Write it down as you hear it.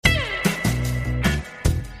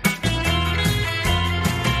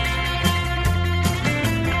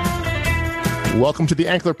Welcome to the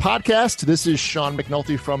Ankler Podcast. This is Sean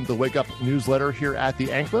McNulty from the Wake Up newsletter here at the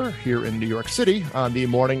Ankler here in New York City on the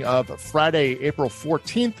morning of Friday, April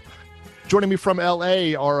 14th. Joining me from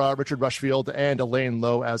LA are Richard Rushfield and Elaine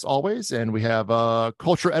Lowe, as always. And we have a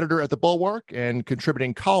culture editor at the Bulwark and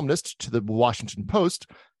contributing columnist to the Washington Post.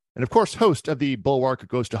 And of course, host of the Bulwark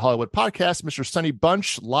Goes to Hollywood podcast, Mr. Sonny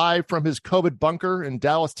Bunch, live from his COVID bunker in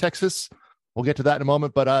Dallas, Texas. We'll get to that in a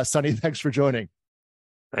moment. But Sonny, thanks for joining.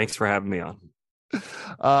 Thanks for having me on.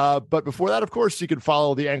 But before that, of course, you can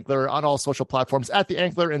follow the Ankler on all social platforms at the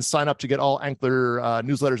Ankler and sign up to get all Ankler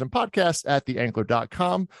newsletters and podcasts at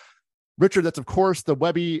theankler.com. Richard, that's, of course, the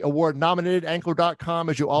Webby Award nominated Ankler.com.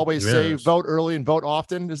 As you always say, vote early and vote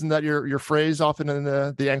often. Isn't that your phrase often in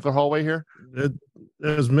the Ankler hallway here?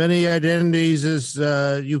 As many identities as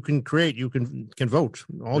you can create, you can vote.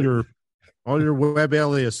 All your web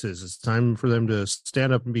aliases. It's time for them to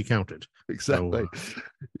stand up and be counted. Exactly. So,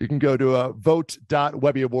 you can go to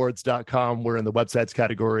vote.webbyawards.com. We're in the websites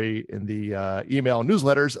category, in the email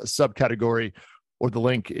newsletters subcategory, or the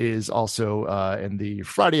link is also in the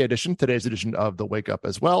Friday edition, today's edition of the Wake Up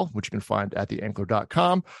as well, which you can find at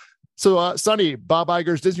theankler.com. So, Sonny, Bob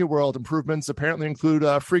Iger's Disney World improvements apparently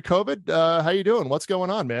include free COVID. How you doing? What's going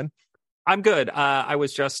on, man? I'm good. I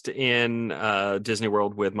was just in Disney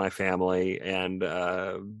World with my family and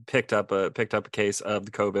picked up a case of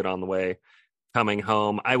the COVID on the way coming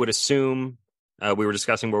home. I would assume we were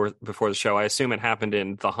discussing before the show. I assume it happened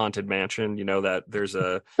in the Haunted Mansion. You know that there's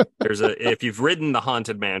a if you've ridden the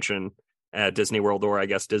Haunted Mansion at Disney World, or I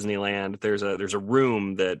guess Disneyland, there's a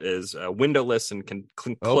room that is windowless and can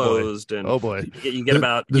closed. Oh boy. You get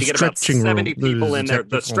about 70 people in there.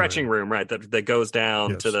 The stretching room, right? That goes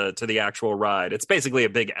down to the actual ride. It's basically a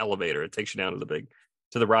big elevator. It takes you down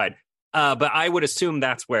to the ride. But I would assume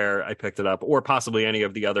that's where I picked it up, or possibly any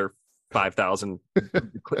of the other 5,000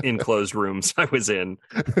 enclosed rooms I was in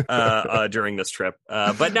during this trip.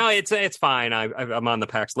 But no, it's fine. I'm on the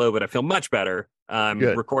Paxlovid, but I feel much better. I'm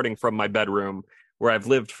recording from my bedroom where I've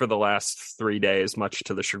lived for the last 3 days, much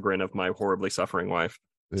to the chagrin of my horribly suffering wife.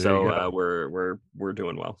 So we're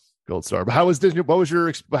doing well. Gold star. But how was Disney?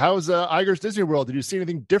 How's Iger's Disney World? Did you see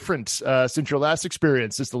anything different since your last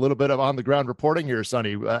experience? Just a little bit of on the ground reporting here,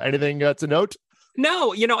 Sonny. Anything to note?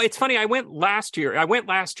 No, it's funny. I went last year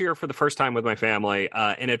for the first time with my family,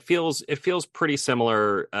 and it feels pretty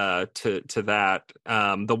similar to that.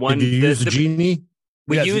 The one Did you use the Genie?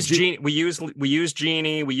 We used Genie. We used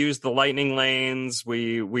Genie. We used the lightning lanes.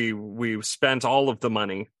 We spent all of the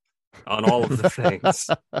money on all of the things.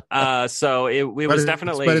 So it was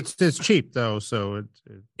definitely, but it's cheap though. So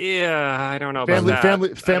I don't know family, about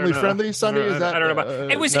that. family friendly. Sonny, is that? I don't know about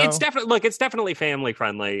it. It's definitely it's definitely family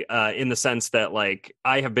friendly in the sense that like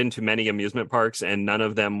I have been to many amusement parks and none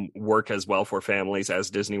of them work as well for families as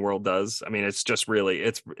Disney World does. I mean, it's just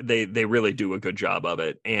really they really do a good job of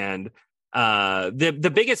it. And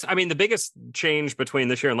the biggest change between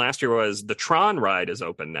this year and last year was the Tron ride is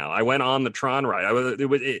open now. I went on the Tron ride.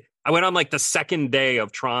 I went on like the second day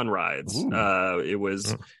of Tron rides. It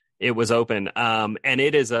was open. And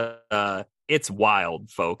it is it's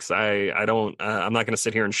wild, folks. I'm not going to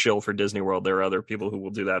sit here and shill for Disney World. There are other people who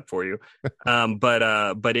will do that for you.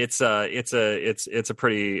 But it's a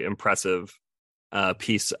pretty impressive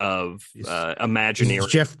piece of Imagineering.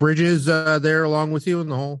 Is Jeff Bridges there along with you in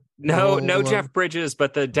the whole? No, Jeff Bridges,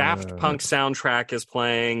 but the Daft Punk soundtrack is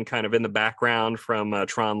playing kind of in the background from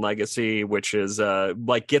Tron Legacy, which is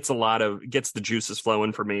gets the juices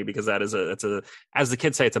flowing for me because it's a as the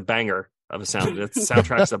kids say, it's a banger of a sound. Its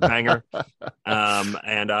soundtrack's a banger,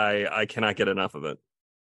 and I cannot get enough of it.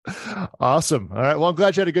 Awesome. All right. Well, I'm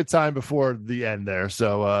glad you had a good time before the end there.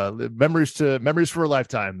 So memories for a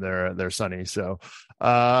lifetime there, Sonny. So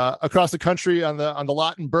across the country on the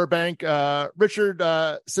lot in Burbank, Richard,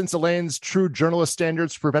 since Elaine's true journalist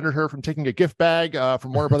standards prevented her from taking a gift bag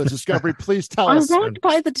from Warner Brothers Discovery, please tell us. I walked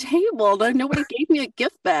by the table and nobody gave me a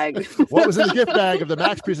gift bag. What was in the gift bag of the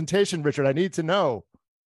Max presentation, Richard? I need to know.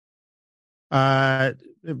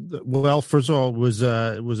 Well, first of all, it was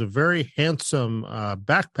a very handsome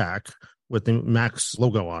backpack with the Max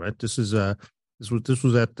logo on it. This was at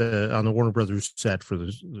on the Warner Brothers set for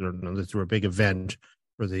through a big event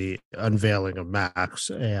for the unveiling of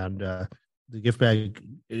Max, and the gift bag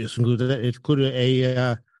included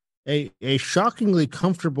a shockingly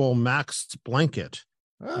comfortable Max blanket.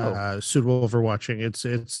 Suitable for watching.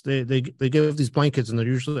 They give these blankets, and I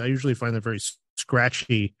usually find them very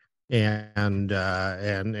scratchy and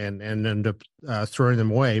end up throwing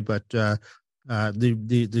them away. But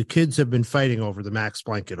the kids have been fighting over the Max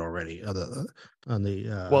blanket already.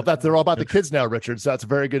 Well, they're all about the kids now, Richard. So that's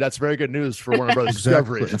very good. That's very good news for Warner Brothers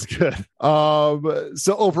Discovery. That's good.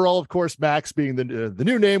 So overall, of course, Max being the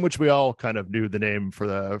new name, which we all kind of knew the name for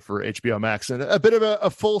HBO Max, and a bit of a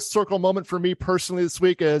full circle moment for me personally this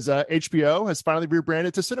week as HBO has finally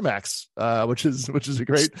rebranded to Cinemax, which is a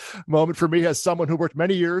great moment for me as someone who worked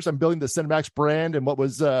many years on building the Cinemax brand and what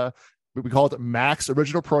was we called it Max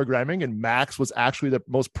Original Programming, and Max was actually the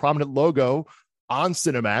most prominent logo on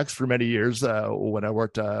Cinemax for many years when I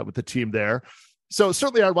worked with the team there. So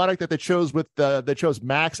certainly ironic that they chose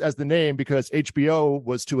Max as the name because HBO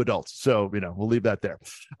was too adult. So we'll leave that there.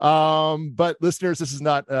 But listeners, this is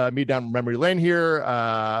not me down memory lane here.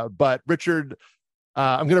 But Richard,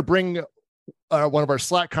 I'm going to bring one of our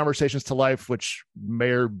Slack conversations to life, which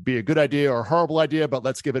may be a good idea or a horrible idea, but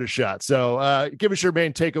let's give it a shot. So give us your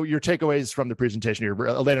main your takeaways from the presentation here.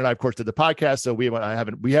 Elena and I, of course, did the podcast, so we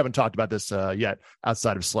haven't talked about this yet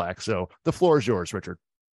outside of Slack. So the floor is yours, Richard.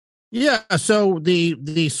 Yeah. So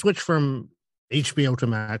the switch from HBO to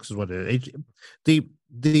Max is what it is.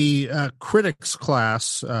 The critics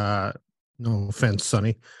class, no offense,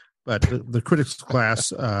 Sonny, but the critics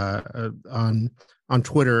class on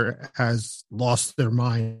Twitter has lost their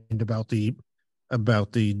mind about the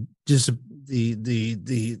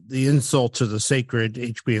insult to the sacred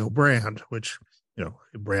HBO brand, which a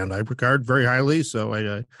brand I regard very highly. So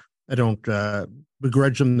I don't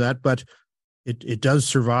begrudge them that, but it does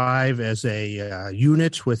survive as a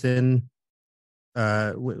unit within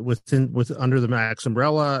under the Max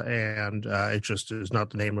umbrella, and it just is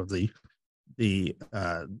not the name of the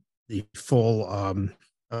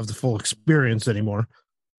full experience anymore.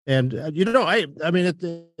 And I mean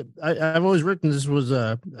I've always written this was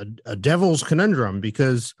a devil's conundrum,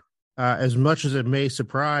 because as much as it may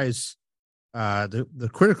surprise the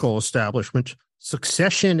critical establishment,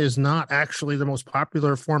 Succession is not actually the most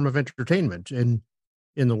popular form of entertainment in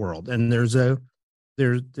the world, and there's a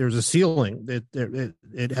ceiling.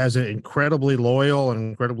 It has an incredibly loyal and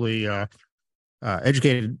incredibly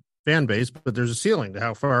educated fan base, but there's a ceiling to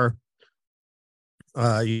how far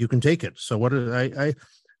you can take it. So what I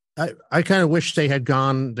kind of wish they had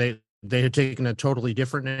gone. They had taken a totally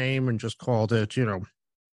different name and just called it,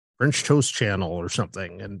 French Toast Channel or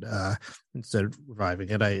something, and instead of reviving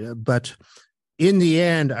it. But in the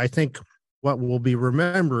end, I think what will be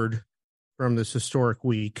remembered from this historic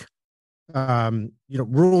week,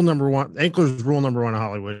 rule number one, Ankler's rule number one in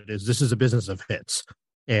Hollywood is this is a business of hits,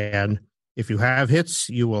 and if you have hits,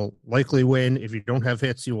 you will likely win. If you don't have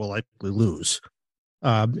hits, you will likely lose.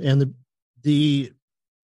 And the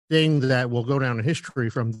thing that will go down in history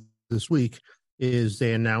from this week is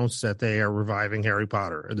they announced that they are reviving Harry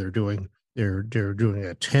Potter. They're doing a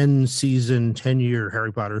 10-season, 10-year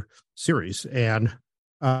Harry Potter series. And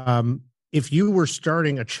if you were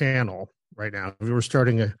starting a channel right now, if you were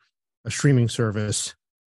starting a streaming service,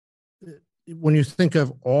 when you think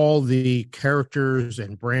of all the characters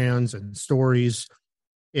and brands and stories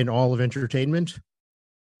in all of entertainment,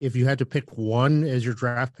 if you had to pick one as your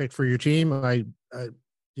draft pick for your team,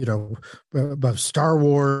 above Star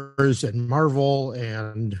Wars and Marvel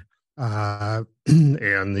and the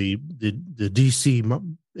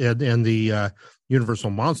DC and the Universal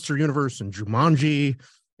Monster Universe and Jumanji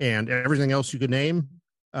and everything else you could name,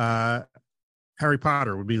 Harry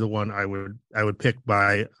Potter would be the one I would pick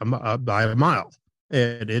by a mile.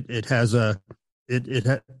 And if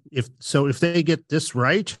they get this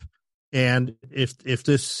right, and if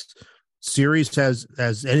this series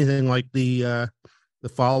has anything like the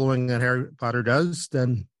following that Harry Potter does,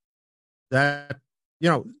 then that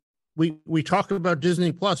we talked about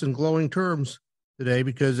Disney Plus in glowing terms today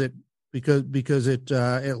because it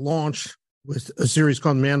launched with a series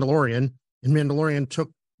called Mandalorian, and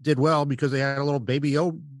Mandalorian did well because they had a little Baby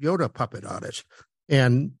Yoda puppet on it,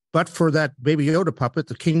 but for that Baby Yoda puppet,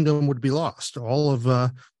 the kingdom would be lost. All of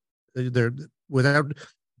without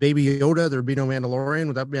Baby Yoda, there'd be no Mandalorian.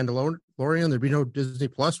 Without Mandalorian, there'd be no Disney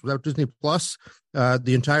Plus. Without Disney Plus,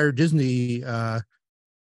 the entire Disney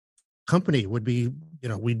company would be,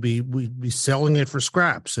 we'd be selling it for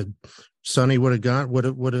scraps. And Sonny would have been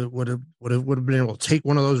able to take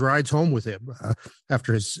one of those rides home with him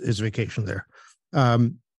after his vacation there.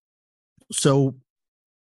 So,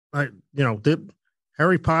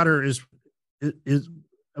 Harry Potter is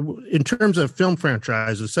in terms of film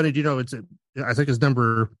franchises. Sonny, do you know I think it's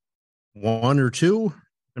number 1 or 2.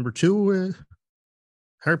 Number 2,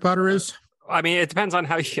 Harry Potter is. I mean, it depends on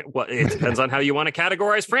how you want to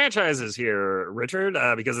categorize franchises here, Richard,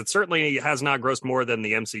 because it certainly has not grossed more than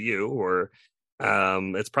the MCU or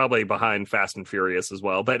It's probably behind Fast and Furious as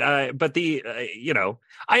well. But the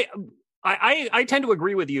I tend to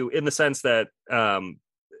agree with you in the sense that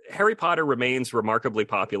Harry Potter remains remarkably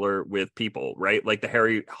popular with people, right? Like the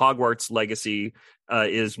Hogwarts Legacy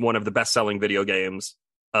is one of the best-selling video games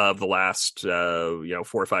of the last 4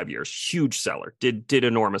 or 5 years. Huge seller, did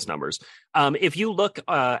enormous numbers. If you look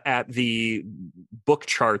at the book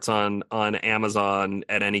charts on Amazon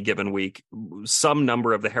at any given week, some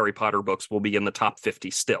number of the Harry Potter books will be in the top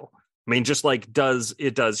 50 still. I mean, just like does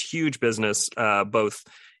huge business both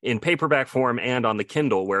in paperback form and on the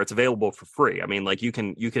Kindle, where it's available for free. I mean, like you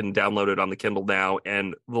can download it on the Kindle now.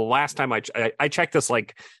 And the last time I checked this,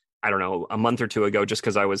 like, I don't know, a month or two ago, just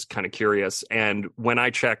because I was kind of curious. And when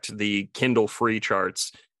I checked the Kindle free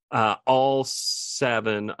charts, all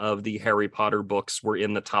 7 of the Harry Potter books were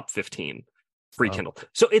in the top 15 free Kindle.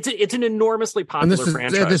 So it's an enormously popular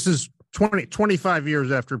franchise. This is 25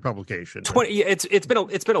 years after publication. It's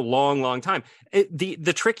been a long time.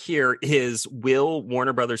 The trick here is, will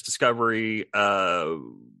Warner Brothers Discovery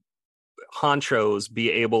honchos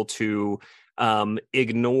be able to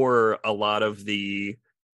ignore a lot of the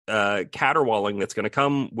caterwauling that's going to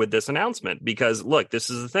come with this announcement? Because look, this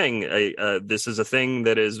is a thing. This is a thing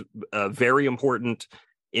that is very important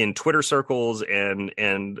in Twitter circles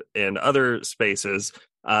and other spaces.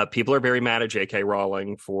 People are very mad at J.K.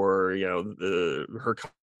 Rowling for her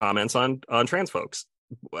comments on trans folks.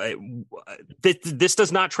 This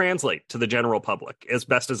does not translate to the general public, as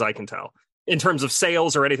best as I can tell, in terms of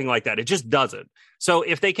sales or anything like that. It just doesn't. So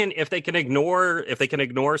if they can ignore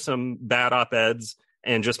some bad op-eds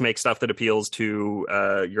and just make stuff that appeals to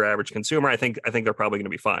your average consumer, I think they're probably going to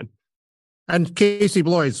be fine. And Casey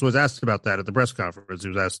Bloys was asked about that at the press conference. He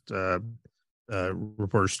was asked,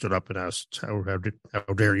 reporter stood up and asked, how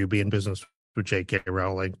dare you be in business with J.K.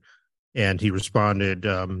 Rowling? And he responded,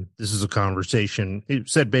 this is a conversation. He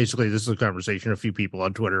said basically, this is a conversation a few people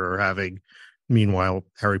on Twitter are having. Meanwhile,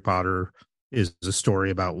 Harry Potter is a story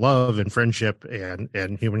about love and friendship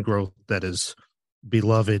and human growth that is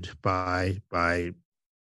beloved by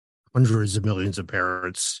hundreds of millions of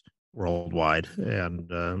parents worldwide, and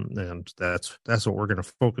that's what we're going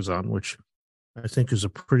to focus on, which I think is a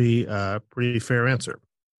pretty fair answer.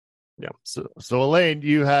 Yeah. So Elaine,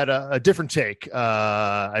 you had a different take,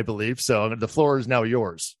 I believe. So the floor is now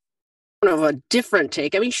yours. Of a different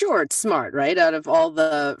take. I mean, sure, it's smart, right? Out of all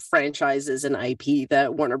the franchises and IP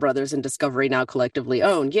that Warner Brothers and Discovery now collectively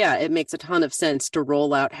own, yeah, it makes a ton of sense to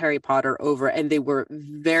roll out Harry Potter over, and they were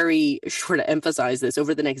very sure to emphasize this,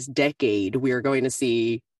 over the next decade, we are going to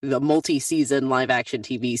see the multi-season live-action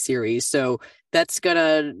TV series. So that's going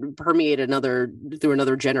to permeate through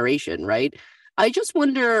another generation, right? I just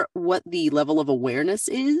wonder what the level of awareness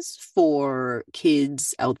is for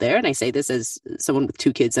kids out there. And I say this as someone with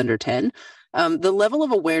 2 kids under 10. The level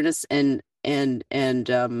of awareness and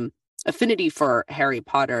affinity for Harry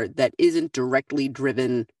Potter that isn't directly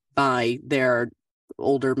driven by their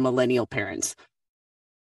older millennial parents.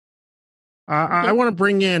 I want to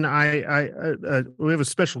bring in. We have a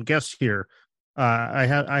special guest here. I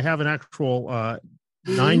have an actual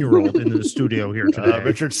 9-year-old in the studio here today.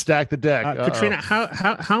 Richard, stack the deck. Katrina,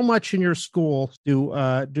 how much in your school do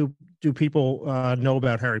people know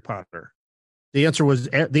about Harry Potter? The answer was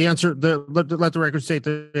let the record state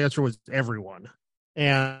the answer was everyone.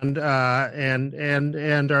 And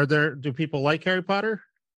do people like Harry Potter?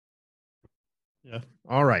 Yeah.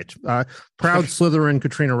 All right. Proud Slytherin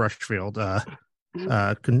Katrina Rushfield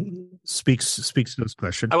speaks to this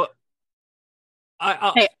question.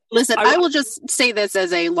 Hey, listen, I will just say this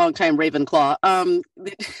as a longtime Ravenclaw. Oh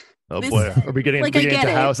boy, are we getting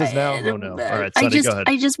into houses now? Oh no! All right, Sonny, go ahead.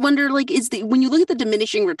 I just wonder, when you look at the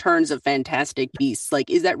diminishing returns of Fantastic Beasts,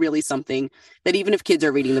 is that really something that even if kids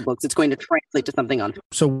are reading the books, it's going to translate to something on?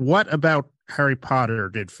 So, what about Harry Potter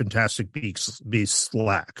did Fantastic Beasts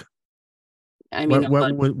lack? I mean,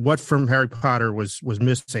 what from Harry Potter was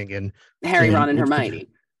missing in Harry, Ron, and Hermione?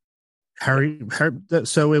 Harry,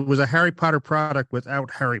 so it was a Harry Potter product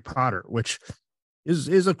without Harry Potter, which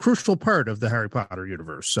is a crucial part of the Harry Potter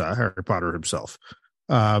universe. Harry Potter himself.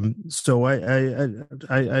 So I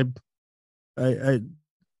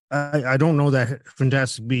don't know that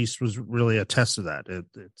Fantastic Beasts was really a test of that.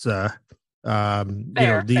 It's fair.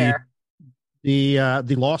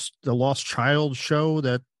 The Lost Child show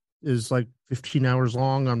that is like 15 hours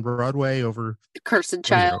long on Broadway over Cursed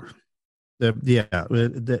Child. The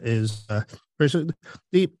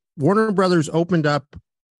Warner Brothers opened up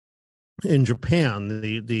in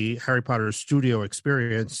Japan the Harry Potter studio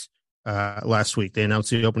experience last week. They announced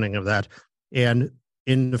the opening of that, and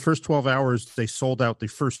in the first 12 hours, they sold out the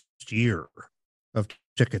first year of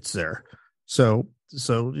tickets there. So this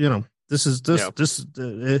is this Yeah. this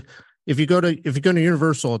if you go to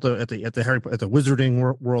Universal at the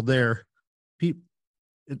Wizarding World there,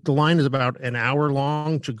 the line is about an hour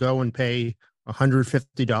long to go and pay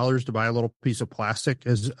 $150 to buy a little piece of plastic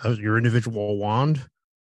as your individual wand.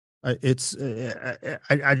 I just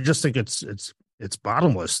think it's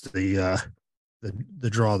bottomless, the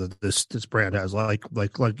draw that this brand has,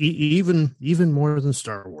 even more than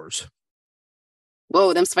Star Wars.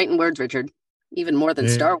 Whoa, them's fighting words, Richard. Even more than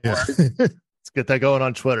Star Wars. Let's get that going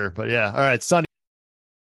on Twitter. But yeah, all right, Sonny.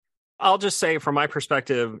 I'll just say from my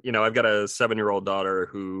perspective, I've got a 7-year-old daughter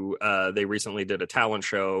who they recently did a talent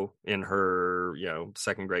show in her,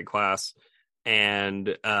 second grade class. And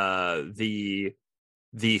the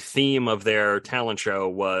theme of their talent show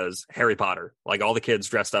was Harry Potter. Like all the kids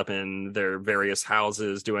dressed up in their various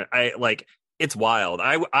houses it's wild.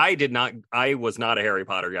 I was not a Harry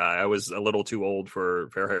Potter guy. I was a little too old for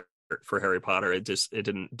Harry Potter. It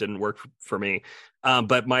didn't work for me.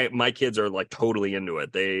 But my kids are like totally into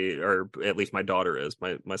it. They are, at least my daughter is.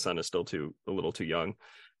 My son is still a little too young.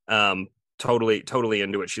 Totally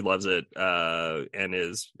into it. She loves it, and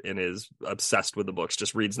is obsessed with the books.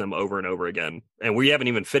 Just reads them over and over again. And we haven't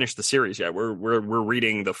even finished the series yet. We're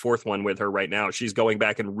reading the fourth one with her right now. She's going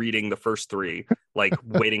back and reading the first 3, like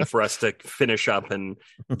waiting for us to finish up and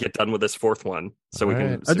get done with this fourth one, so we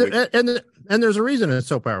can. And there's a reason it's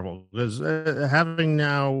so powerful, because having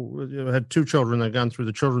now had 2 children that have gone through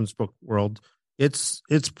the children's book world, it's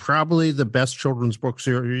probably the best children's book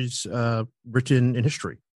series written in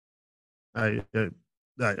history. I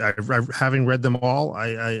having read them all,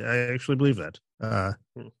 I actually believe that. So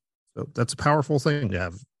that's a powerful thing to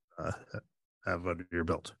have under your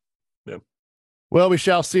belt. Yeah. Well, we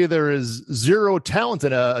shall see. There is 0 talent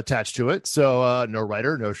attached to it, so no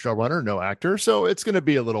writer, no showrunner, no actor. So it's going to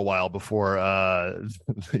be a little while before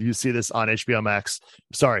you see this on HBO Max.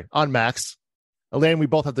 Sorry, on Max. Elaine, we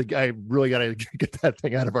both have to. I really got to get that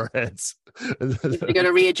thing out of our heads. You got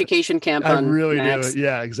a re-education camp on. I really Max. do.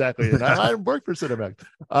 Yeah, exactly. And I work for Cinemax.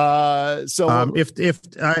 If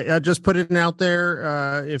I just put it out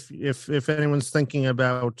there, if anyone's thinking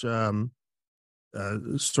about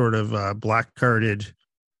sort of black-carded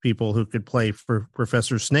people who could play for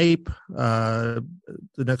Professor Snape, the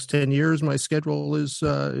next 10 years, my schedule is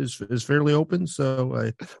fairly open.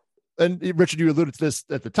 So And Richard, you alluded to this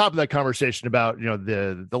at the top of that conversation about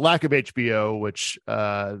the lack of HBO, which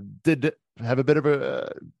did have a bit of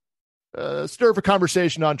a stir of a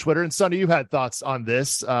conversation on Twitter. And Sonny, you had thoughts on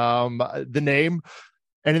this. The name.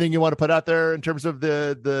 Anything you want to put out there in terms of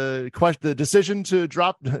the question, the decision to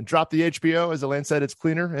drop the HBO? As Elaine said, it's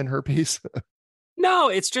cleaner in her piece. No,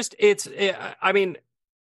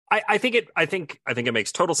 I think it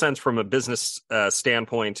makes total sense from a business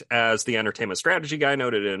standpoint, as the entertainment strategy guy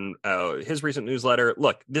noted in his recent newsletter.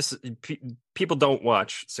 Look, people don't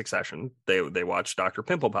watch Succession; they watch Dr.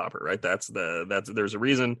 Pimple Popper, right? There's a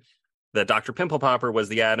reason that Dr. Pimple Popper was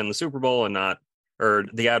the ad in the Super Bowl and not, or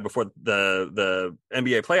the ad before the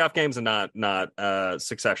NBA playoff games and not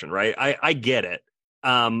Succession, right? I get it.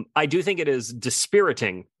 I do think it is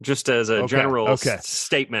dispiriting, just as a general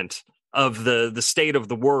statement of the state of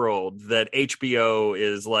the world, that HBO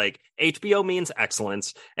is like, HBO means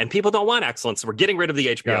excellence, and people don't want excellence. So we're getting rid of the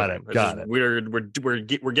HBO. Got it.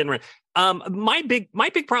 We're getting rid. My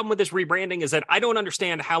big problem with this rebranding is that I don't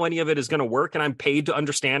understand how any of it is going to work, and I'm paid to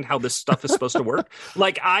understand how this stuff is supposed to work.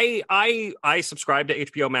 Like I subscribe to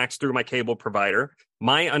HBO Max through my cable provider.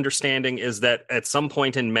 My understanding is that at some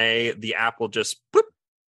point in May, the app will just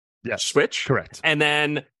switch. Correct. And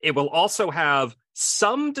then it will also have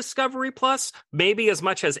some Discovery Plus, maybe as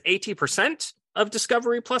much as 80% of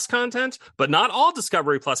Discovery Plus content, but not all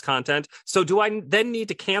Discovery Plus content. So do I then need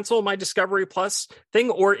to cancel my Discovery Plus thing,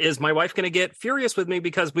 or is my wife going to get furious with me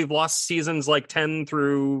because we've lost seasons like 10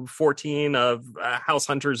 through 14 of House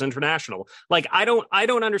Hunters International? Like, I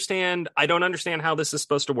don't understand. I don't understand how this is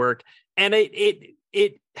supposed to work. And I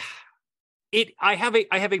have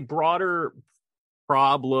a broader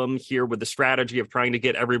problem here with the strategy of trying to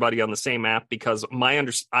get everybody on the same app, because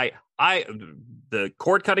the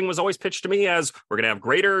cord cutting was always pitched to me as, we're going to have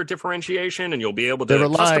greater differentiation and you'll be able to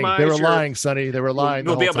customize. They were lying, Sonny. They were lying.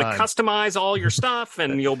 You'll be able to customize all your stuff,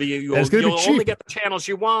 and you'll only get the channels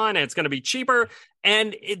you want, and it's going to be cheaper.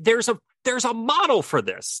 And there's a model for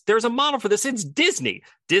this. It's Disney.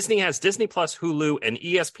 Disney has Disney Plus, Hulu, and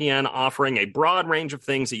ESPN offering a broad range of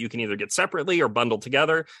things that you can either get separately or bundled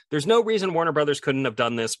together. There's no reason Warner Brothers couldn't have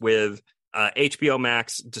done this with HBO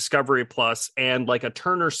Max, Discovery Plus, and like a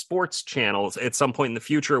Turner Sports channels at some point in the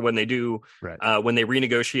future when they do when they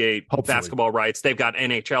renegotiate basketball rights. They've got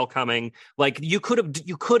NHL coming. Like you could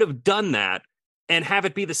have done that and have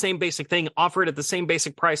it be the same basic thing, offer it at the same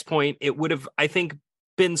basic price point. It would have, I think,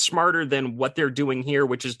 been smarter than what they're doing here,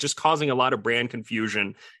 which is just causing a lot of brand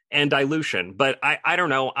confusion and dilution. But I don't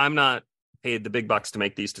know. I'm not paid the big bucks to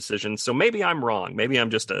make these decisions, so maybe I'm wrong. Maybe I'm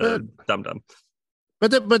just a dum-dum.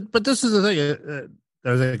 But this is the thing.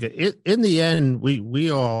 In the end,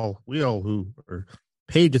 we all who are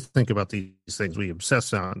paid to think about these things, we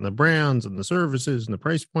obsess on the brands and the services and the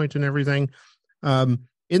price point and everything. In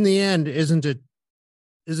the end, isn't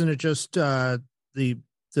it just that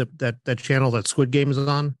channel that Squid Game is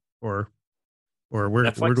on, or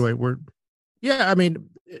where? Yeah, I mean,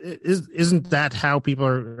 isn't that how people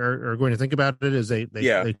are going to think about it? As they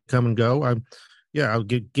come and go? I'll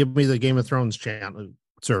give me the Game of Thrones channel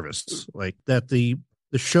service, like that. The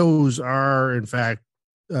shows are in fact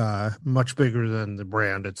much bigger than the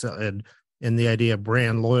brand itself, and the idea of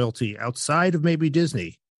brand loyalty outside of maybe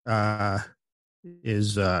Disney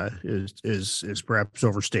is perhaps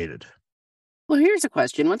overstated. Well, here's a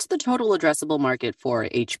question. What's the total addressable market for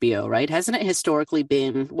HBO, right? Hasn't it historically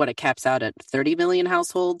been what it caps out at 30 million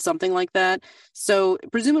households, something like that? So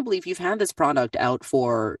presumably if you've had this product out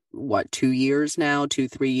for 2 years now,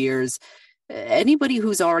 3 years, anybody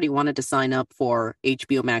who's already wanted to sign up for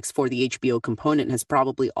HBO Max for the HBO component has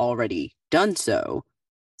probably already done so.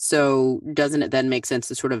 So doesn't it then make sense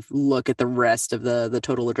to sort of look at the rest of the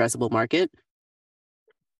total addressable market?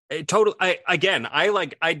 I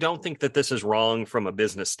don't think that this is wrong from a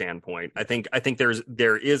business standpoint. I think there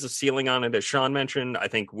is a ceiling on it, as Sean mentioned. I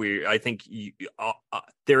think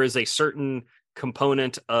there is a certain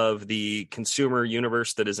component of the consumer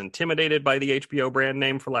universe that is intimidated by the HBO brand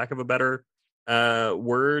name, for lack of a better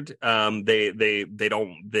word. They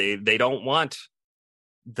don't want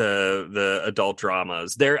the adult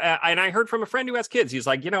dramas there. And I heard from a friend who has kids. He's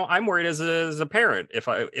like, I'm worried as a parent, if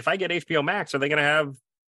I get HBO Max, are they going to have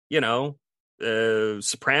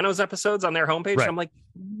Sopranos episodes on their homepage? Right. I'm like,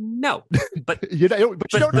 no, but you don't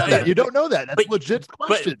know that. You don't know that. That's a legit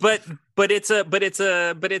question. But it's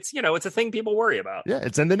a thing people worry about. Yeah,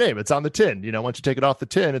 it's in the name. It's on the tin. Once you take it off the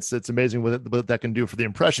tin, it's amazing what that can do for the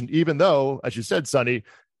impression. Even though, as you said, Sonny,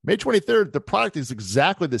 May 23rd, the product is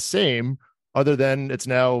exactly the same, other than it's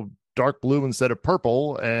now dark blue instead of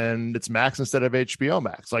purple, and it's Max instead of HBO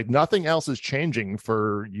Max. Like nothing else is changing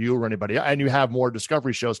for you or anybody. And you have more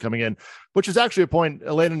Discovery shows coming in, which is actually a point,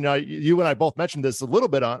 Elena, you and I both mentioned this a little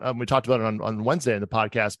bit on, we talked about it on Wednesday in the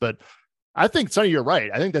podcast, but I think, Sonny, you're right.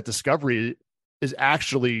 I think that Discovery is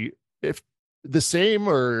actually, if the same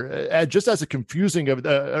or just as a confusing of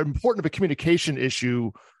important of a communication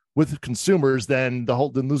issue with consumers than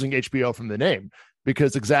losing HBO from the name.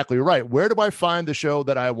 Because exactly right. Where do I find the show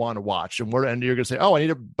that I want to watch? And you're going to say, oh, I need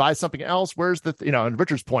to buy something else. Where's the, and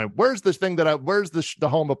Richard's point, where's this thing where's the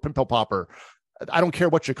home of Pimple Popper? I don't care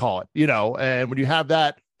what you call it, and when you have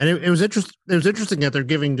that. And it was interesting that they're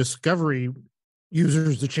giving Discovery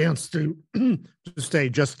users the chance to stay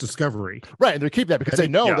just Discovery. Right. And they keep that because they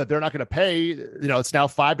know that they're not going to pay, it's now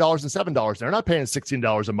 $5 and $7. They're not paying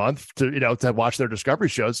 $16 a month to watch their Discovery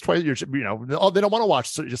shows. They don't want to watch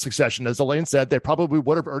Succession. As Elaine said, they probably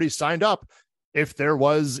would have already signed up if there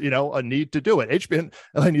was, a need to do it. HBO,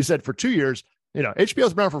 Elaine, you said for 2 years,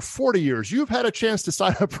 HBO's been around for 40 years. You've had a chance to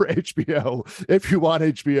sign up for HBO if you want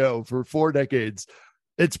HBO for 4 decades.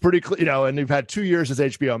 It's pretty clear, and you've had 2 years as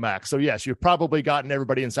HBO Max. So yes, you've probably gotten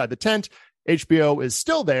everybody inside the tent. HBO is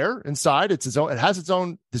still there inside. It's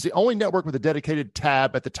the only network with a dedicated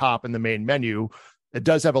tab at the top in the main menu. It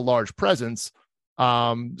does have a large presence.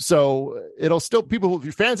 So it'll still, people who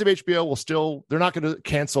are fans of HBO they're not going to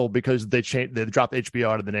cancel because they dropped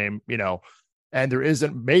HBO out of the name, and there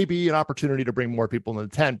isn't maybe an opportunity to bring more people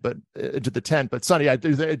into the tent. But Sonny, I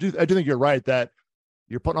do think you're right that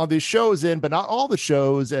you're putting all these shows in, but not all the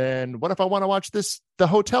shows. And what if I want to watch the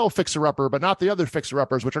hotel Fixer Upper, but not the other Fixer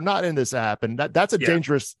Uppers, which are not in this app? And that's a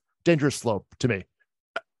dangerous slope to me.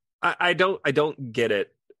 I don't get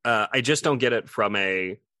it. I just don't get it from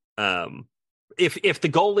a, if the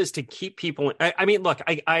goal is to keep people, I mean, look,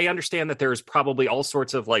 I understand that there's probably all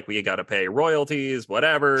sorts of we got to pay royalties,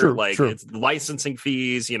 whatever, true. It's licensing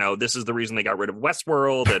fees. This is the reason they got rid of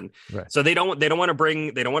Westworld, and right. So they don't want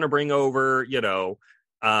to bring over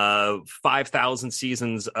 5,000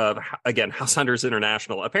 seasons of, again, House Hunters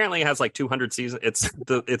International. Apparently it has 200 seasons.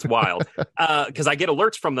 It's wild. Cause I get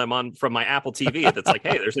alerts from them from my Apple TV. That's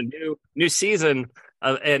hey, there's a new season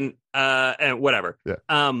and whatever. Yeah.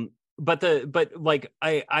 like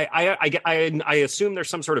I assume there's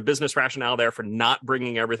some sort of business rationale there for not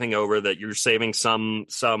bringing everything over, that you're saving some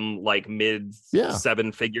like mid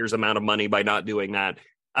seven figures amount of money by not doing that.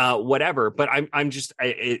 Whatever, but I'm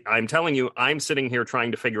telling you, I'm sitting here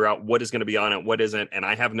trying to figure out what is going to be on it, what isn't, and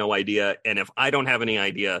I have no idea. And if I don't have any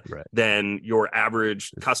idea, then your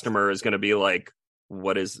average customer is going to be like,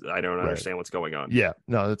 what is, I don't understand what's going on. Yeah,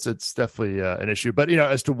 no, it's definitely an issue. But,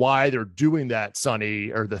 as to why they're doing that,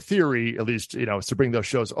 Sonny, or the theory, at least, is to bring those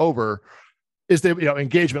shows over, is they,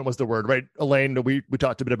 engagement was the word, right? Elaine, we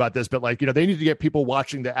talked a bit about this, but like, they need to get people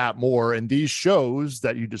watching the app more. And these shows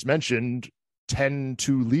that you just mentioned tend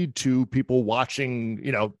to lead to people watching,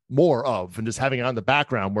 more of, and just having it on the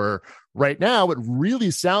background, where right now it really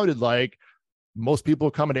sounded like most people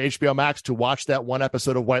come into HBO Max to watch that one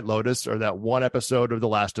episode of White Lotus or that one episode of The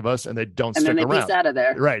Last of Us, and they don't stick around. And then they piece out of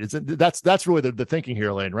there. Right. That's really the thinking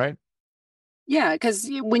here, Elaine, right? Yeah, because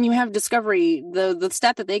when you have Discovery, the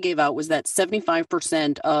stat that they gave out was that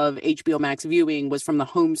 75% of HBO Max viewing was from the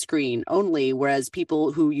home screen only, whereas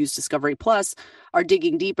people who use Discovery Plus are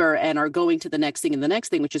digging deeper and are going to the next thing and the next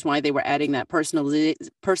thing, which is why they were adding that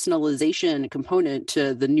personalization component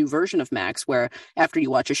to the new version of Max, where after you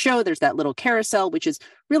watch a show, there's that little carousel, which is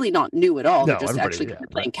really not new at all. No, they're just actually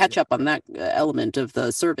playing catch up on that element of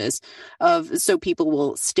the service, so people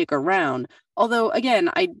will stick around. Although, again,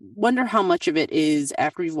 I wonder how much of it is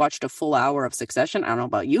after you've watched a full hour of Succession. I don't know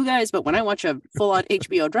about you guys, but when I watch a full-on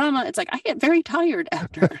HBO drama, it's like I get very tired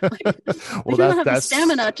after. I don't have the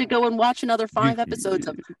stamina to go and watch another 5 episodes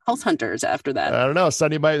of House Hunters after that. I don't know.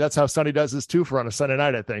 Sonny that's how Sonny does this too for on a Sunday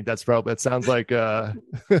night, I think. It sounds like but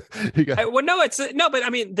I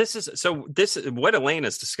mean, this what Elaine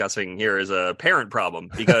is discussing here is a parent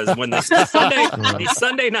problem, because when these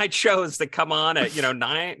Sunday night shows that come on at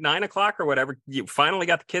 9 o'clock or whatever, you finally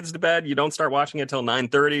got the kids to bed, you don't start watching it till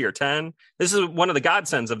 9:30 or 10. This is one of the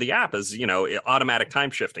godsends of the app, is automatic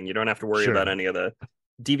time shifting. You don't have to worry about any of the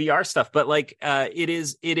DVR stuff. But like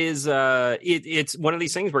it's one of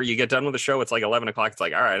these things where you get done with the show, it's like 11 o'clock, it's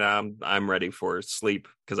like, all right, I'm ready for sleep,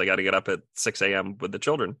 because I got to get up at 6 a.m. with the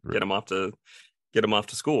children, get them off to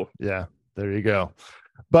school. Yeah, there you go.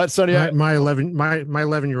 But Sonny, my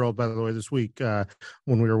 11-year-old, by the way, this week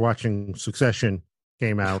when we were watching Succession,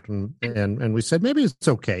 came out and we said maybe it's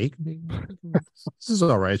okay. This is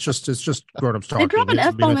all right. It's just grown-ups talking. They drop an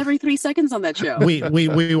F-bomb every 3 seconds on that show.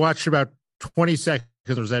 We watched about 20 seconds.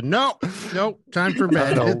 We said no, time for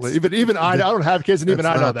bed. No, even I don't have kids, and even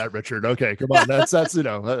I know that, Richard. Okay, come on, that's and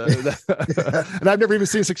I've never even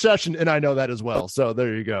seen Succession, and I know that as well. So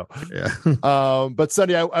there you go. Yeah. But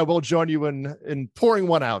Sonny, I will join you in pouring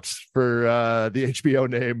one out for the HBO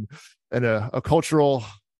name and a cultural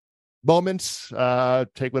moment.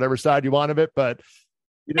 Take whatever side you want of it, but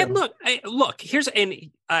and look, here's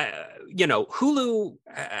Hulu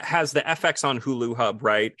has the FX on Hulu Hub,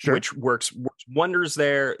 right? Sure. Which works wonders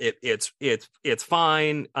there. It's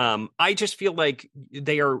fine. I just feel like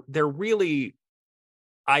they're really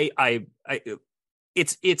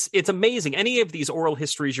it's amazing. Any of these oral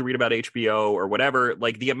histories you read about HBO or whatever,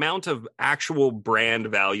 like the amount of actual brand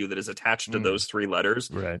value that is attached to those 3 letters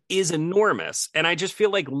is enormous. And I just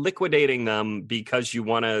feel like liquidating them because you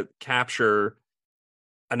want to capture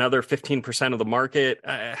another 15% of the market.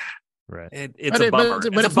 It's a bummer.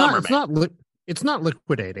 It's not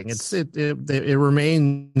liquidating. It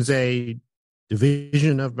remains a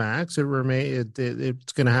division of Max.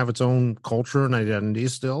 It's going to have its own culture and identity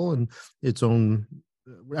still, and its own.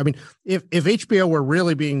 I mean, if HBO were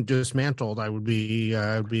really being dismantled, I'd be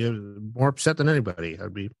more upset than anybody.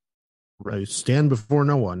 I stand before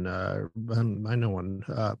no one, by no one.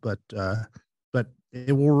 But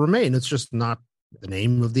it will remain. It's just not the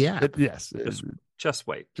name of the app. Just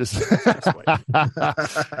wait. Just wait.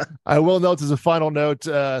 I will note as a final note,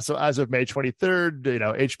 so as of May 23rd,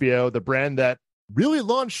 HBO, the brand that really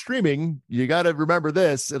launched streaming, you got to remember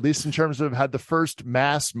this, at least in terms of had the first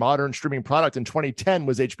mass modern streaming product in 2010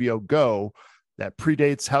 was HBO Go. That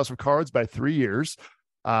predates House of Cards by 3 years.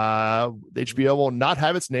 HBO will not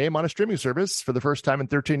have its name on a streaming service for the first time in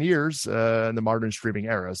 13 years in the modern streaming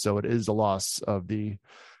era. So it is a loss of the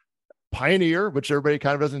pioneer, which everybody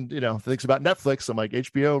kind of doesn't, thinks about Netflix. I'm like,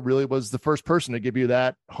 HBO really was the first person to give you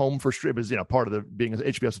that home for stream, is part of the being an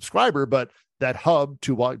HBO subscriber, but that hub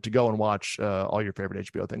to go and watch all your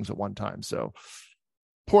favorite HBO things at one time. So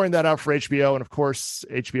pouring that out for HBO, and of course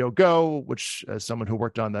HBO Go, which as someone who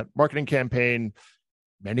worked on that marketing campaign,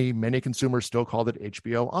 many consumers still called it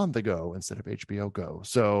HBO on the go instead of HBO Go.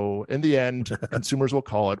 So in the end, consumers will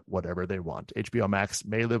call it whatever they want. HBO Max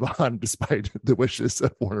may live on despite the wishes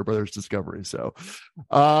of Warner Brothers Discovery. So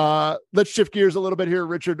let's shift gears a little bit here.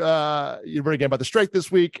 Richard, you were again about the strike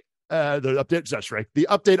this week. The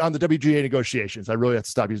update on the WGA negotiations. I really have to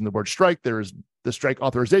stop using the word strike. There's the strike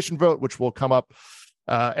authorization vote, which will come up,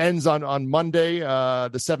 ends on Monday,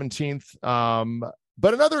 the 17th.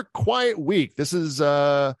 But another quiet week. This is,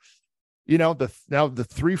 the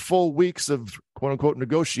 3 full weeks of quote unquote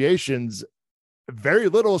negotiations. Very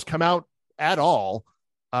little has come out at all,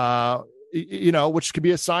 which could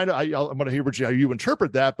be a sign. I'm going to hear how you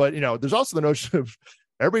interpret that. But, there's also the notion of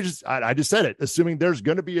everybody I just said it, assuming there's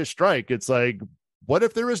going to be a strike. It's like, what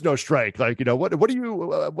if there is no strike? Like, what do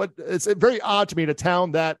you, it's very odd to me in a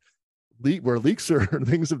town that where leaks or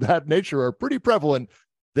things of that nature are pretty prevalent.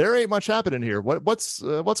 There ain't much happening here. What's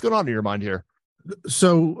going on in your mind here?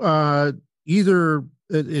 So either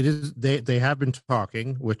it is they have been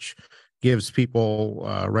talking, which gives people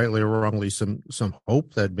rightly or wrongly some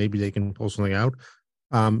hope that maybe they can pull something out.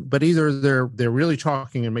 But either they're really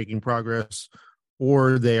talking and making progress,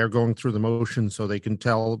 or they are going through the motions so they can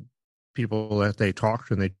tell people that they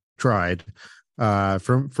talked and they tried.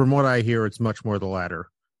 From what I hear, it's much more the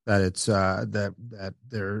latter. That it's that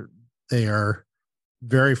they are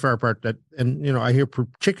very far apart. That, and I hear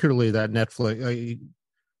particularly that Netflix,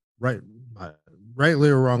 rightly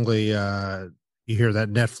or wrongly, you hear that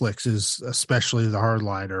Netflix is especially the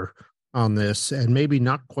hardliner on this, and maybe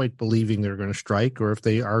not quite believing they're going to strike, or if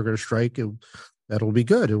they are going to strike, that'll be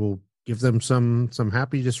good. It will give them some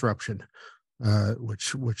happy disruption,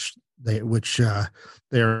 which they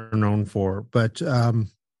are known for. But I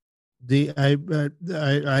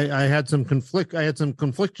had some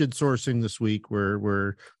conflicted sourcing this week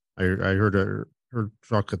where I heard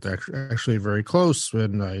talk that they're actually very close,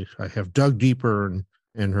 and I have dug deeper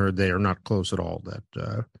and heard they are not close at all, that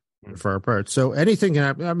far apart. So anything can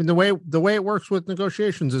happen. I mean, the way it works with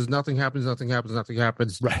negotiations is nothing happens,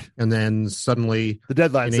 right, and then suddenly the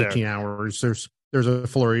deadline's in 18 hours there's a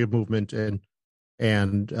flurry of movement and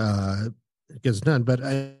it gets done. But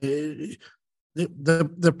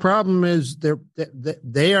the problem is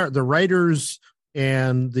they are, the writers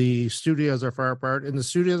and the studios are far apart, and the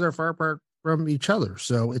studios are far apart from each other.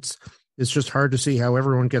 So it's just hard to see how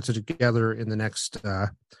everyone gets it together in the next, I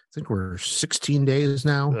think we're 16 days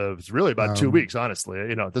now. It's really about 2 weeks, honestly,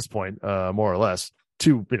 at this point, more or less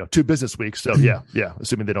 2 business weeks. So yeah,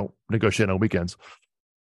 assuming they don't negotiate on weekends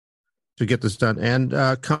to get this done. And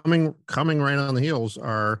coming right on the heels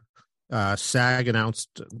are SAG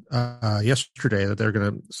announced yesterday that they're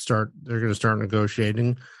going to start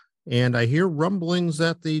negotiating, and I hear rumblings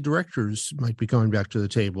that the directors might be coming back to the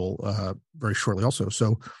table very shortly also.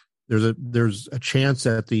 So there's a chance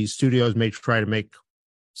that the studios may try to make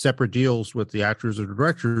separate deals with the actors or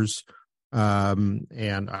directors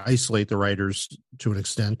and isolate the writers to an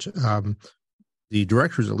extent. The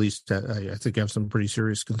directors, at least, I think, have some pretty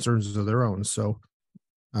serious concerns of their own. So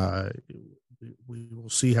we will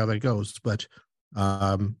see how that goes. But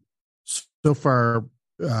so far,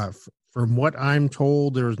 from what I'm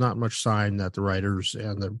told, there is not much sign that the writers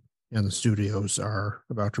and the studios are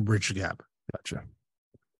about to bridge the gap. Gotcha.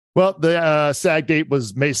 Well, the SAG date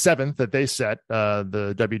was May 7th that they set.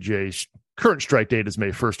 The WGA's current strike date is May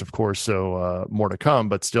 1st, of course, so more to come,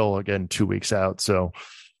 but still, again, 2 weeks out. So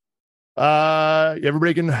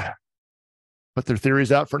everybody can put their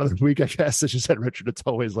theories out for another week, I guess. As you said, Richard, it's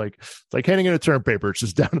always it's like handing in a term paper. It's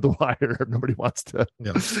just down to the wire. Nobody wants to,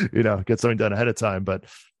 get something done ahead of time. But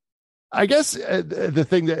I guess the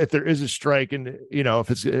thing that if there is a strike and,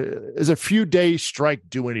 if is a few day strike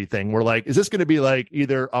do anything, we're like, is this going to be like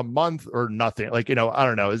either a month or nothing? Like, I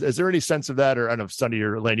don't know. Is there any sense of that? Or I don't know if Sonny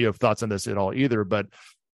or Lane, you have thoughts on this at all either, but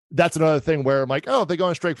that's another thing where I'm like, oh, if they go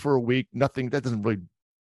on strike for a week, nothing, that doesn't really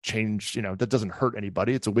change, that doesn't hurt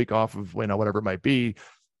anybody. It's a week off of, whatever it might be.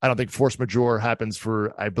 I don't think force majeure happens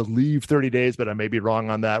for, I believe, 30 days, but I may be wrong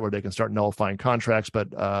on that, where they can start nullifying contracts. But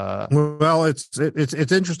well, it's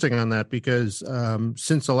interesting on that because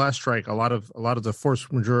since the last strike, a lot of the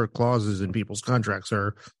force majeure clauses in people's contracts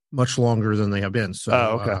are much longer than they have been.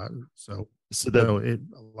 So,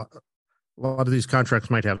 a lot of these contracts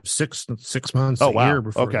might have six months, a year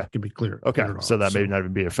before it can be clear. Okay, so that may not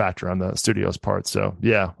even be a factor on the studio's part. So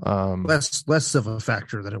yeah, less of a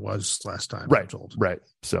factor than it was last time. Right, right.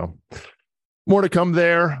 So more to come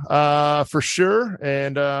there for sure.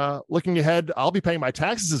 And looking ahead, I'll be paying my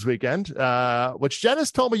taxes this weekend, which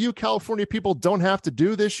Janice told me you California people don't have to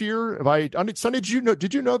do this year. Sunday,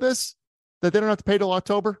 did you know this, that they don't have to pay till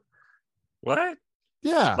October? What?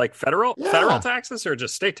 Yeah. Like federal taxes or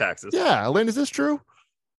just state taxes? Yeah. Elaine, is this true?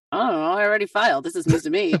 I don't know. I already filed. This is news to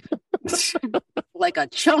me. Like a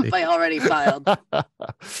chump, I already filed.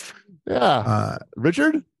 Yeah.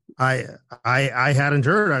 Richard? I hadn't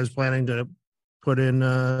heard. I was planning to put in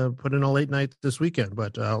a late night this weekend,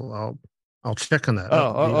 but I'll check on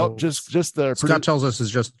that. Just the Scott tells us is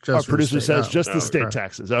just our producer says the state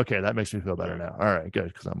taxes. Okay, that makes me feel better now. All right, good,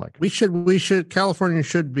 because I'm like we should California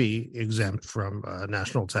should be exempt from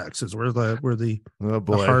national taxes. We're the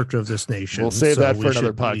heart of this nation. We'll save that for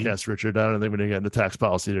another podcast, Richard. I don't think we're going to get into tax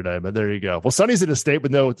policy today, but there you go. Well, Sonny's in a state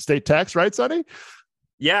with no state tax, right, Sonny?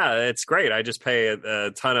 Yeah, it's great. I just pay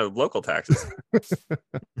a ton of local taxes.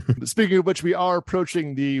 Speaking of which, we are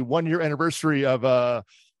approaching the 1-year anniversary of the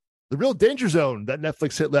Real Danger Zone that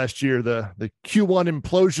Netflix hit last year, the Q1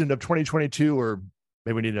 implosion of 2022, or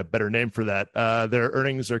maybe we need a better name for that. Their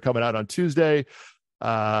earnings are coming out on Tuesday.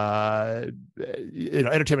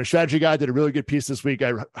 Entertainment Strategy Guy did a really good piece this week.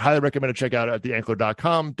 I highly recommend to check out at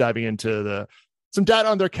theankler.com, diving into some data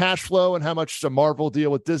on their cash flow and how much the Marvel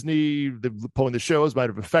deal with Disney, pulling the shows, might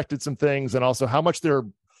have affected some things, and also how much their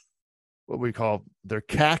what we call their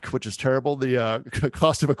CAC, which is terrible. The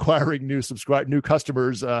cost of acquiring new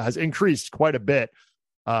customers has increased quite a bit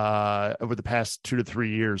over the past 2 to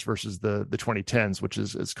 3 years versus the 2010s, which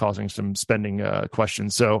is causing some spending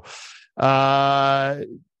questions. So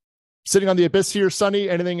sitting on the abyss here, Sonny,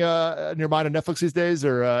 anything in your mind on Netflix these days?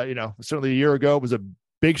 Or, certainly a year ago was a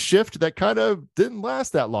big shift that kind of didn't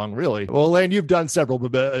last that long, really. Well, Elaine, you've done several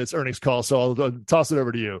earnings calls, so I'll toss it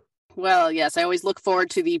over to you. Well, yes, I always look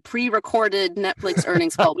forward to the pre-recorded Netflix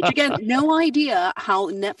earnings call, which again, no idea how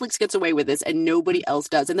Netflix gets away with this and nobody else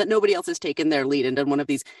does, and that nobody else has taken their lead and done one of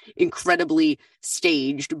these incredibly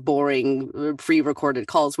staged, boring pre-recorded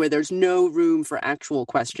calls where there's no room for actual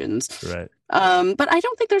questions. Right. But I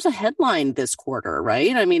don't think there's a headline this quarter,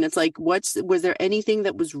 right? I mean, it's like, was there anything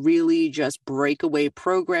that was really just breakaway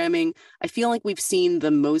programming? I feel like we've seen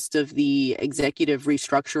the most of the executive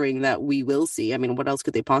restructuring that we will see. I mean, what else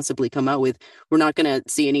could they possibly come out with? We're not going to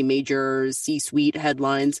see any major C-suite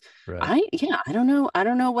headlines. Right. I don't know. I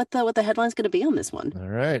don't know what the headline's going to be on this one. All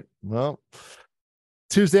right. Well,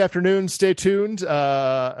 Tuesday afternoon, stay tuned.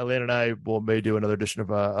 Elaine and I may do another edition of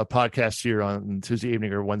a podcast here on Tuesday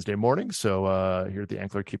evening or Wednesday morning. So here at the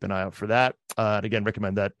Ankler, keep an eye out for that. And again,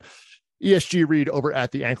 recommend that ESG read over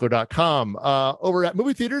at theankler.com. Over at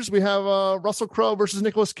movie theaters, we have Russell Crowe versus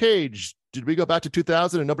Nicolas Cage. Did we go back to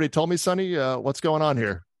 2000 and nobody told me, Sonny? What's going on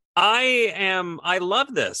here? I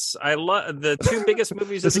love this. I love the two biggest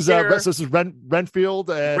movies of the year. This is Renfield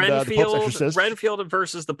and the Pope's Exorcist. Renfield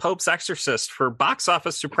versus the Pope's Exorcist for box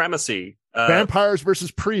office supremacy. Vampires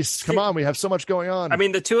versus priests. Come on, we have so much going on. I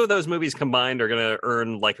mean, the two of those movies combined are going to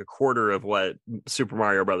earn like a quarter of what Super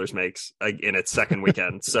Mario Brothers makes in its second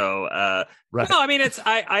weekend. So, right. No, I mean,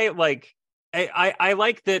 I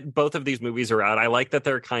like that both of these movies are out. I like that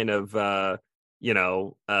they're kind of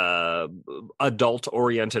adult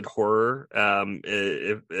oriented horror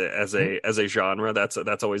as a genre.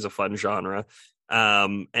 That's always a fun genre.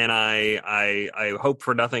 And I hope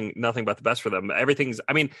for nothing but the best for them. Everything's,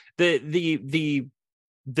 I mean, the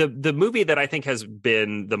movie that I think has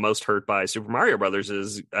been the most hurt by Super Mario Brothers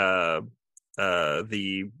is the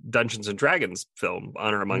Dungeons and Dragons film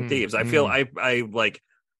Honor Among Thieves. I feel I like,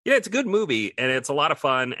 yeah, it's a good movie and it's a lot of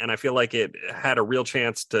fun. And I feel like it had a real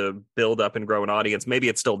chance to build up and grow an audience. Maybe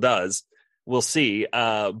it still does. We'll see.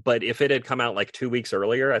 But if it had come out like 2 weeks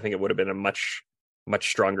earlier, I think it would have been a much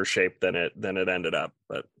stronger shape than it ended up.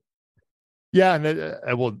 But yeah, and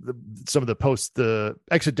some of the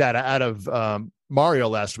exit data out of Mario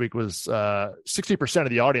last week was 60% of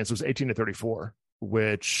the audience was 18 to 34,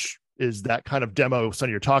 which is that kind of demo, Sonny,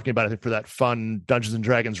 you're talking about, I think, for that fun Dungeons and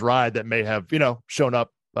Dragons ride that may have, shown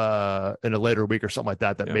up in a later week or something like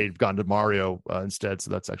that may have gone to Mario instead.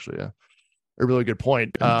 So that's actually a really good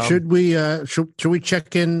point. Should we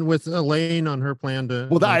check in with Elaine on her plan to?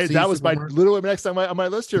 Well, that was literally next on my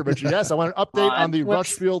list here, Richard. Yes, I want an update on the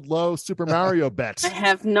Rushfield Low Super Mario bet. I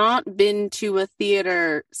have not been to a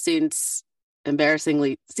theater since,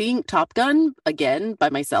 embarrassingly, seeing Top Gun again by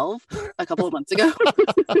myself a couple of months ago.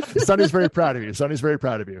 Sonny's very proud of you.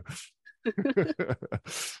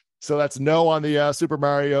 So that's no on the Super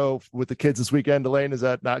Mario with the kids this weekend. Elaine, is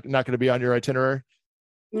that not going to be on your itinerary?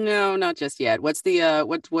 No, not just yet. What's the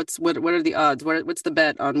what are the odds? What's the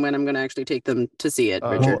bet on when I'm going to actually take them to see it,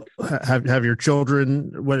 Richard? Well, have your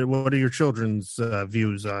children? What are your children's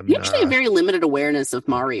views on? We actually have very limited awareness of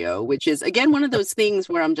Mario, which is again one of those things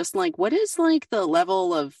where I'm just like, what is like the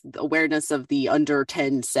level of awareness of the under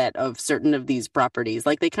 10 set of certain of these properties?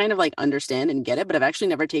 Like they kind of like understand and get it, but I've actually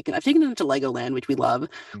never taken. I've taken them to Legoland, which we love,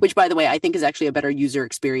 which by the way I think is actually a better user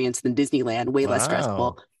experience than Disneyland, way less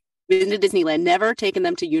stressful. Been to Disneyland, never taken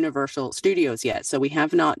them to Universal Studios yet. So we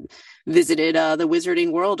have not visited the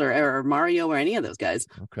Wizarding World or Mario or any of those guys.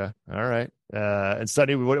 Okay. All right. And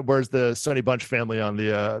Sunny, where's the Sunny Bunch family on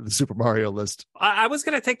the Super Mario list? I was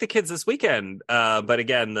going to take the kids this weekend, but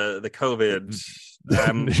again, the COVID.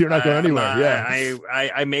 You're not going anywhere.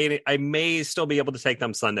 I may still be able to take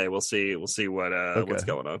them Sunday. We'll see what's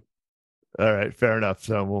going on. All right, fair enough.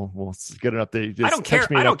 So we'll get an update. Just I don't care.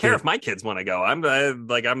 I don't care if my kids want to go.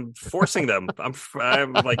 I'm forcing them.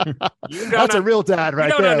 I'm like, that's a real dad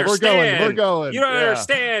right there. Understand. We're going. You don't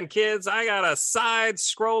understand, kids. I got a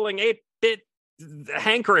side-scrolling 8-bit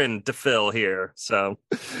hankering to fill here. So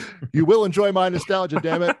you will enjoy my nostalgia.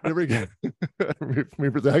 Damn it! Here we go.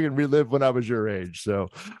 I can relive when I was your age. So,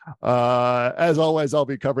 as always, I'll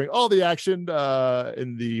be covering all the action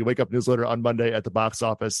in the Wake Up newsletter on Monday at the box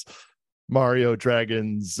office. Mario,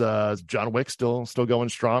 Dragons, John Wick still going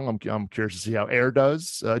strong. I'm curious to see how Air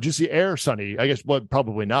does. Did you see Air, Sonny? I guess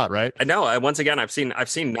probably not, right? I know. Once again, I haven't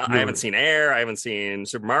seen Air. I haven't seen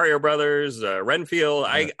Super Mario Brothers, Renfield.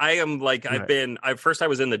 Yeah. I am like I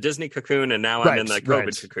was in the Disney cocoon and now I'm in the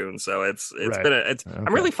COVID cocoon. So it's been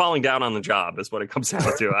I'm really falling down on the job is what it comes down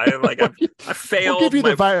to. I failed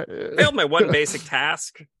failed my one basic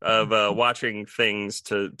task of watching things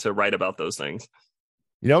to write about those things.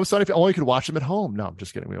 You know, Sonny, if only you could watch them at home. No, I'm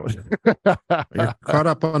just kidding. You're caught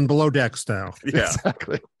up on Below Decks now. Yeah.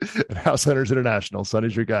 Exactly. House Hunters International.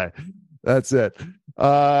 Sonny's your guy. That's it.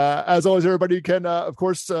 As always, everybody can, of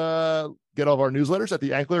course, get all of our newsletters at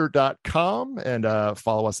theankler.com and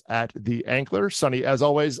follow us at The Ankler. Sonny, as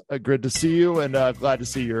always, good to see you and glad to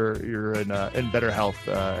see you're in better health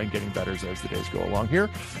and getting better as the days go along here.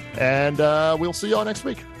 And we'll see you all next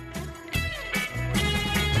week.